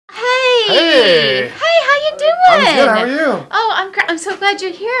Hey! Hey, how you doing? I'm good, how are you? Oh, I'm so glad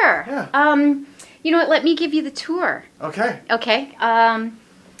you're here. Yeah. You know what, let me give you the tour. Okay. Okay,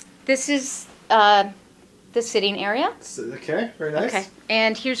 this is, the sitting area. Okay, very nice. Okay,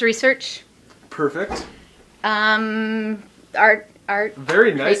 and here's research. Perfect. Art.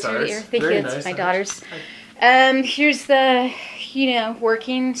 Very nice art. Thank Very you, it's nice my art. daughter's. Here's the,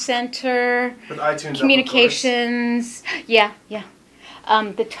 working center. With iTunes Communications. Yeah.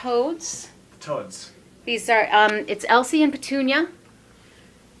 The toads. Toads. These are, it's Elsie and Petunia.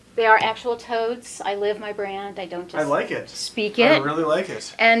 They are actual toads. I live my brand. I don't just I like it. speak it. I really like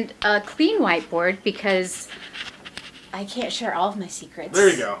it. And a clean whiteboard because I can't share all of my secrets. There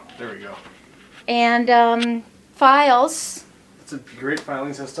you go. There we go. And files. It's a great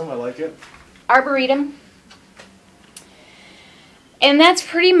filing system. I like it. Arboretum. And that's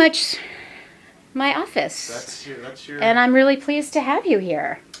pretty much my office. That's your. And I'm really pleased to have you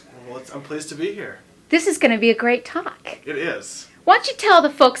here. Well, I'm pleased to be here. This is going to be a great talk. It is. Why don't you tell the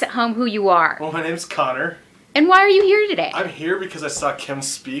folks at home who you are? Well, my name's Connor. And why are you here today? I'm here because I saw Kim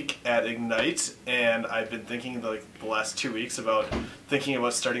speak at Ignite, and I've been thinking the last 2 weeks about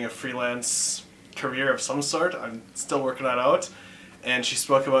starting a freelance career of some sort. I'm still working that out. And she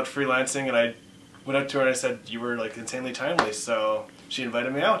spoke about freelancing, and I went up to her and I said, you were insanely timely, so she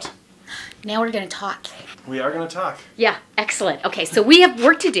invited me out. Now we're going to talk. We are going to talk. Yeah, excellent. Okay, so we have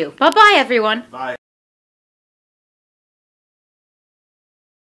work to do. Bye-bye, everyone. Bye.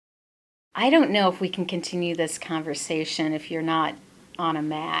 I don't know if we can continue this conversation if you're not on a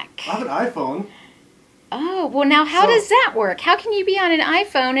Mac. I have an iPhone. Oh, well now how does that work? How can you be on an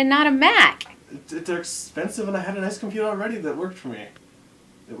iPhone and not a Mac? They're expensive, and I had a nice computer already that worked for me.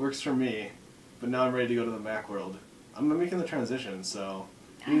 It works for me, but now I'm ready to go to the Mac world. I'm making the transition, so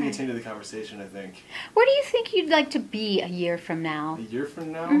we can continue the conversation, I think. Where do you think you'd like to be a year from now? A year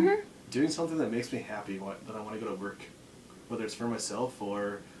from now? Mm-hmm. Doing something that makes me happy, that I want to go to work. Whether it's for myself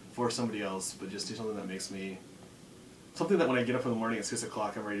or for somebody else, but just do something that makes me... Something that when I get up in the morning at 6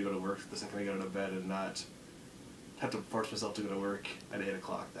 o'clock, I'm ready to go to work the second I get out of bed and not have to force myself to go to work at 8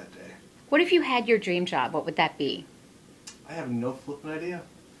 o'clock that day. What if you had your dream job? What would that be? I have no flipping idea.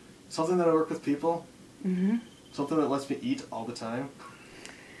 Something that I work with people. Mm-hmm. Something that lets me eat all the time.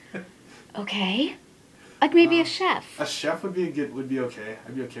 Okay. Like maybe a chef. A chef would be okay.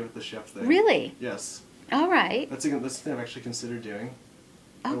 I'd be okay with the chef thing. Really? Yes. All right. That's the thing I've actually considered doing.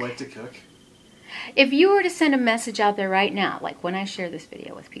 Okay. I like to cook. If you were to send a message out there right now, like when I share this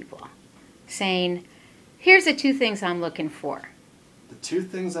video with people, saying, here's the 2 things I'm looking for. The 2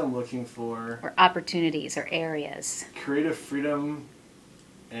 things I'm looking for... Or opportunities or areas. Creative freedom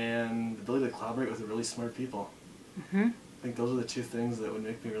and the ability to collaborate with really smart people. Mm-hmm. I think those are the 2 things that would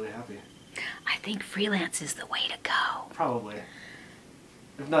make me really happy. I think freelance is the way to go. Probably.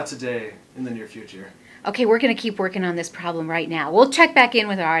 If not today, in the near future. Okay, we're going to keep working on this problem right now. We'll check back in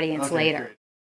with our audience later. Great.